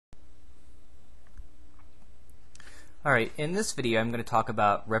Alright, in this video I'm going to talk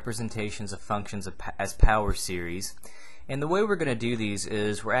about representations of functions as power series. And the way we're going to do these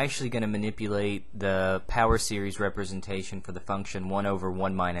is we're actually going to manipulate the power series representation for the function 1 over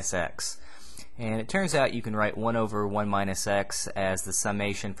 1 minus x. And it turns out you can write 1 over 1 minus x as the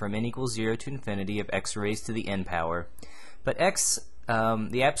summation from n equals 0 to infinity of x raised to the n power. But x,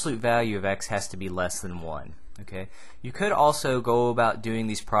 the absolute value of x has to be less than 1. Okay. You could also go about doing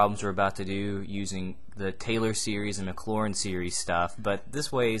these problems we're about to do using the Taylor series and Maclaurin series stuff, but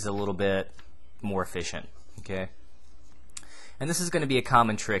this way is a little bit more efficient. Okay. And this is going to be a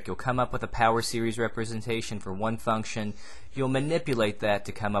common trick. You'll come up with a power series representation for one function. You'll manipulate that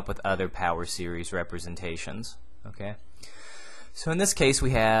to come up with other power series representations. Okay. So in this case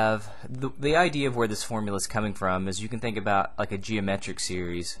we have the idea of where this formula is coming from is you can think about like a geometric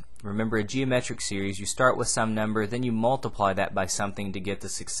series. Remember, a geometric series, you start with some number, then you multiply that by something to get the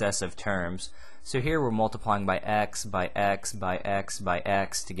successive terms. So here we're multiplying by x, by x, by x, by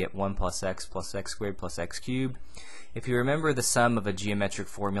x to get 1 plus x squared plus x cubed. If you remember the sum of a geometric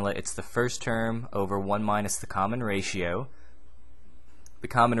formula, it's the first term over 1 minus the common ratio. The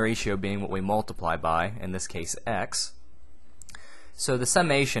common ratio being what we multiply by, in this case x. So the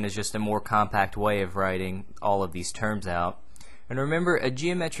summation is just a more compact way of writing all of these terms out. And remember, a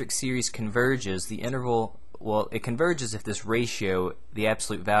geometric series converges, the interval, well, it converges if this ratio, the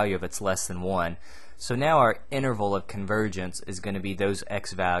absolute value of it's less than 1. So now our interval of convergence is going to be those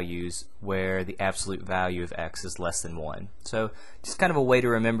x values where the absolute value of x is less than 1. So just kind of a way to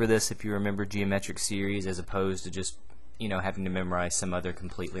remember this if you remember geometric series as opposed to just, having to memorize some other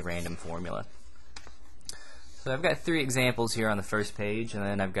completely random formula. So I've got 3 examples here on the first page, and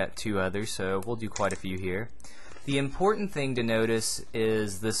then I've got 2 others, so we'll do quite a few here. The important thing to notice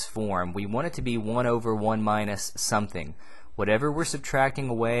is this form. We want it to be 1 over 1 minus something. Whatever we're subtracting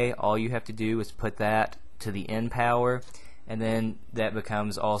away, all you have to do is put that to the n power, and then that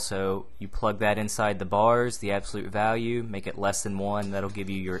becomes also, you plug that inside the bars, the absolute value, make it less than 1, that'll give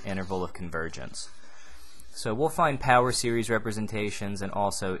you your interval of convergence. So we'll find power series representations and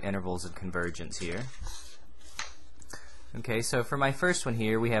also intervals of convergence here. Okay, so for my first one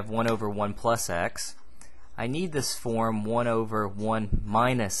here, we have 1 over 1 plus x. I need this form 1 over 1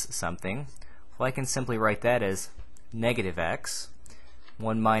 minus something. Well, I can simply write that as negative x.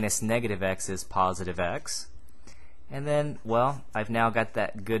 1 minus negative x is positive x. And then, well, I've now got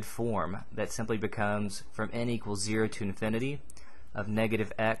that good form that simply becomes from n equals 0 to infinity of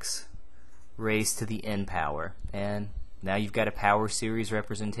negative x raised to the n power. And now you've got a power series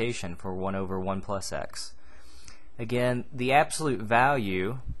representation for 1 over 1 plus x. Again, the absolute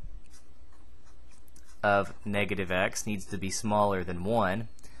value of negative x needs to be smaller than 1,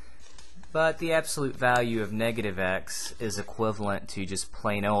 but the absolute value of negative x is equivalent to just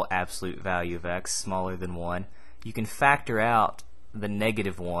plain old absolute value of x, smaller than 1. You can factor out the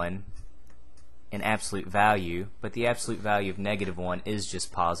negative 1 in absolute value, but the absolute value of negative 1 is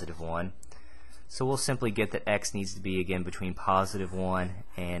just positive 1. So we'll simply get that x needs to be, again, between positive 1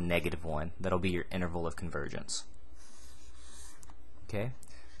 and negative 1. That'll be your interval of convergence. Okay,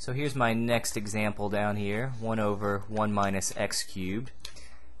 so here's my next example down here, 1 over 1 minus x cubed.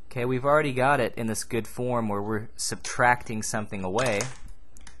 Okay, we've already got it in this good form where we're subtracting something away.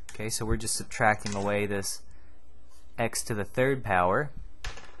 Okay, so we're just subtracting away this x to the third power.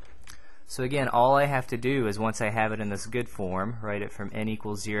 So again, all I have to do is, once I have it in this good form, write it from n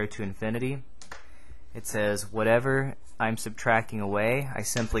equals 0 to infinity. It says whatever I'm subtracting away, I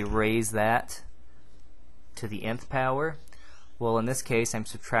simply raise that to the nth power. Well, in this case, I'm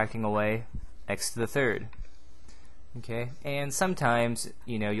subtracting away x to the third. Okay, and sometimes,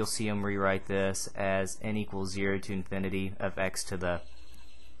 you'll see them rewrite this as n equals 0 to infinity of x to the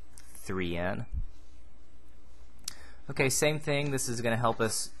 3n. Okay, same thing. This is going to help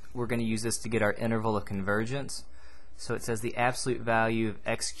us. We're going to use this to get our interval of convergence. So it says the absolute value of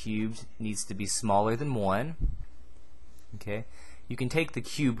x cubed needs to be smaller than 1. Okay, you can take the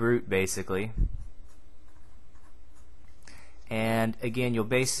cube root basically. And again, you'll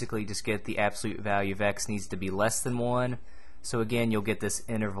basically just get the absolute value of x needs to be less than 1. So again, you'll get this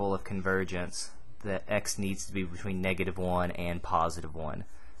interval of convergence that x needs to be between negative 1 and positive 1.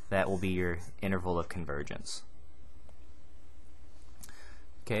 That will be your interval of convergence.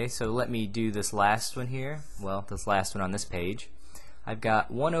 Okay, so let me do this last one here. Well, this last one on this page. I've got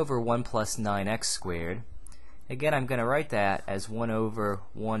 1 over 1 plus 9x squared. Again, I'm going to write that as 1 over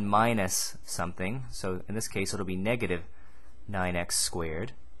 1 minus something. So in this case, it'll be negative 9x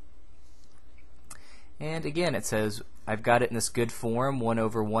squared. And again, it says I've got it in this good form, 1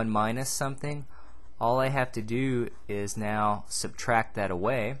 over 1 minus something. All I have to do is now subtract that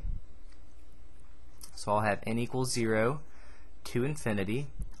away. So I'll have n equals 0 to infinity.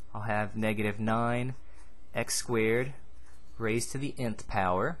 I'll have negative 9 x squared raised to the nth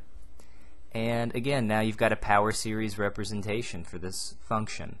power. And again, now you've got a power series representation for this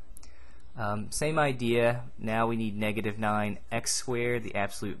function. Same idea. Now we need negative 9 x squared, the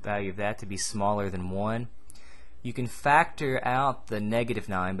absolute value of that, to be smaller than 1. You can factor out the negative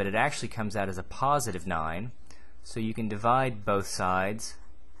 9, but it actually comes out as a positive 9. So you can divide both sides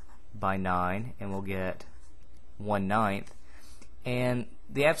by 9, and we'll get 1/9. And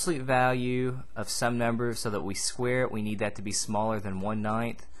the absolute value of some number, so that we square it, we need that to be smaller than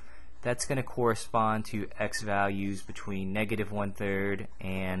 1/9. That's going to correspond to x values between negative 1/3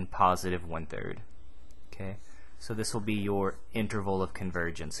 and positive 1/3. Okay, so this will be your interval of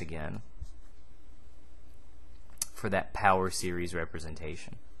convergence again for that power series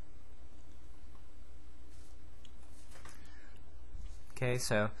representation. Okay,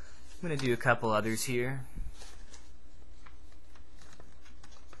 so I'm going to do a couple others here.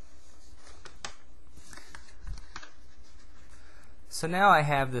 So now I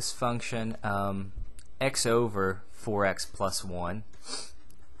have this function x over 4x plus 1.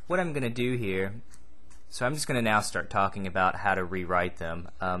 What I'm going to do here, so I'm just going to now start talking about how to rewrite them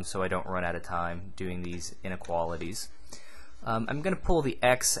so I don't run out of time doing these inequalities. I'm going to pull the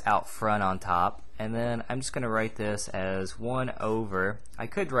x out front on top, and then I'm just going to write this as 1 over, I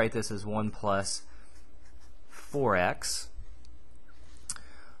could write this as 1 plus 4x.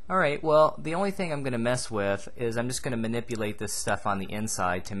 Alright, well, the only thing I'm going to mess with is I'm just going to manipulate this stuff on the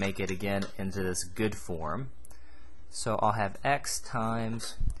inside to make it again into this good form. So I'll have x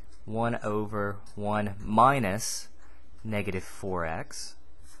times 1 over 1 minus negative 4x.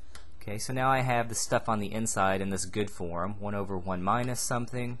 Okay, so now I have the stuff on the inside in this good form, 1 over 1 minus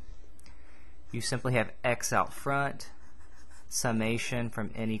something. You simply have x out front, summation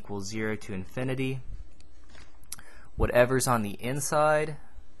from n equals 0 to infinity. Whatever's on the inside,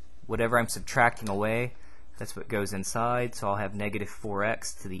 whatever I'm subtracting away, that's what goes inside, so I'll have negative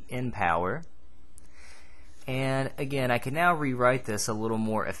 4x to the n power. And again, I can now rewrite this a little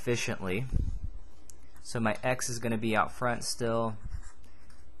more efficiently. So my x is going to be out front still,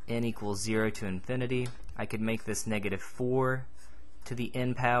 n equals 0 to infinity. I could make this negative 4 to the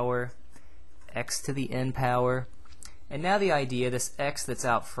n power, x to the n power. And now the idea, this x that's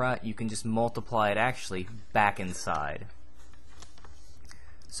out front, you can just multiply it actually back inside.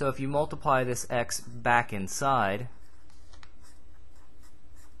 So if you multiply this x back inside,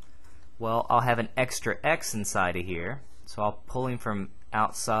 well, I'll have an extra x inside of here. So I'll pull him from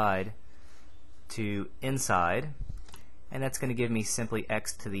outside to inside, and that's going to give me simply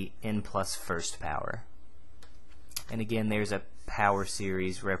x to the n plus first power. And again, there's a power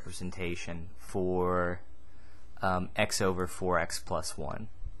series representation for x over 4x plus 1.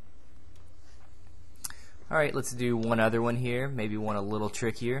 Alright, let's do one other one here, maybe one a little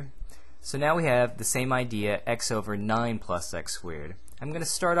trickier. So now we have the same idea, x over 9 plus x squared. I'm going to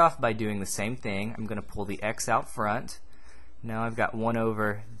start off by doing the same thing. I'm going to pull the x out front. Now I've got 1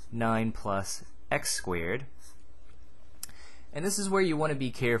 over 9 plus x squared. And this is where you want to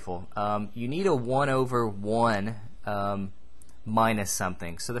be careful. You need a 1 over 1 minus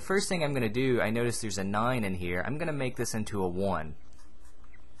something. So the first thing I'm going to do, I notice there's a 9 in here. I'm going to make this into a 1.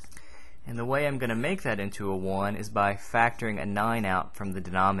 And the way I'm going to make that into a 1 is by factoring a 9 out from the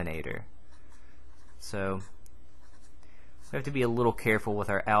denominator. So we have to be a little careful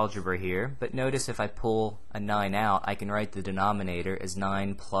with our algebra here, but notice if I pull a 9 out, I can write the denominator as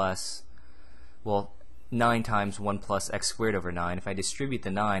 9 plus, well, 9 times 1 plus x squared over 9. If I distribute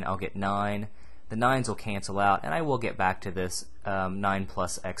the 9, I'll get 9. The 9's will cancel out, and I will get back to this 9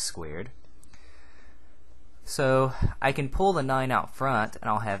 plus x squared. So I can pull the 9 out front, and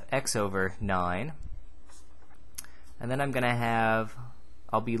I'll have x over 9. And then I'm going to have,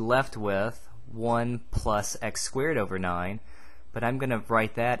 I'll be left with 1 plus x squared over 9, but I'm going to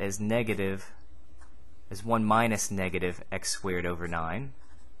write that as negative, as 1 minus negative x squared over 9.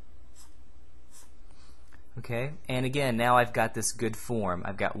 Okay, and again, now I've got this good form.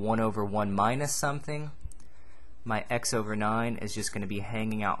 I've got 1 over 1 minus something. My x over 9 is just going to be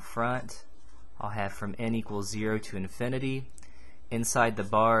hanging out front. I'll have from n equals 0 to infinity. Inside the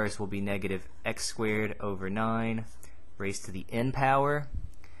bars will be negative x squared over 9 raised to the n power.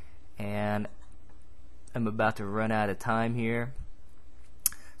 And I'm about to run out of time here.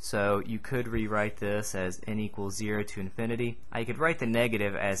 So you could rewrite this as n equals 0 to infinity. I could write the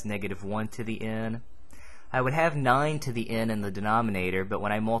negative as negative 1 to the n. I would have 9 to the n in the denominator, but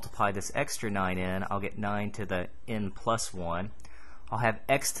when I multiply this extra 9 in, I'll get 9 to the n plus 1. I'll have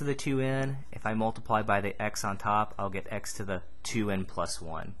x to the 2n. If I multiply by the x on top, I'll get x to the 2n plus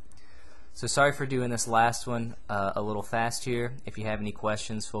 1. So sorry for doing this last one a little fast here. If you have any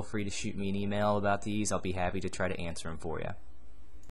questions, feel free to shoot me an email about these. I'll be happy to try to answer them for you.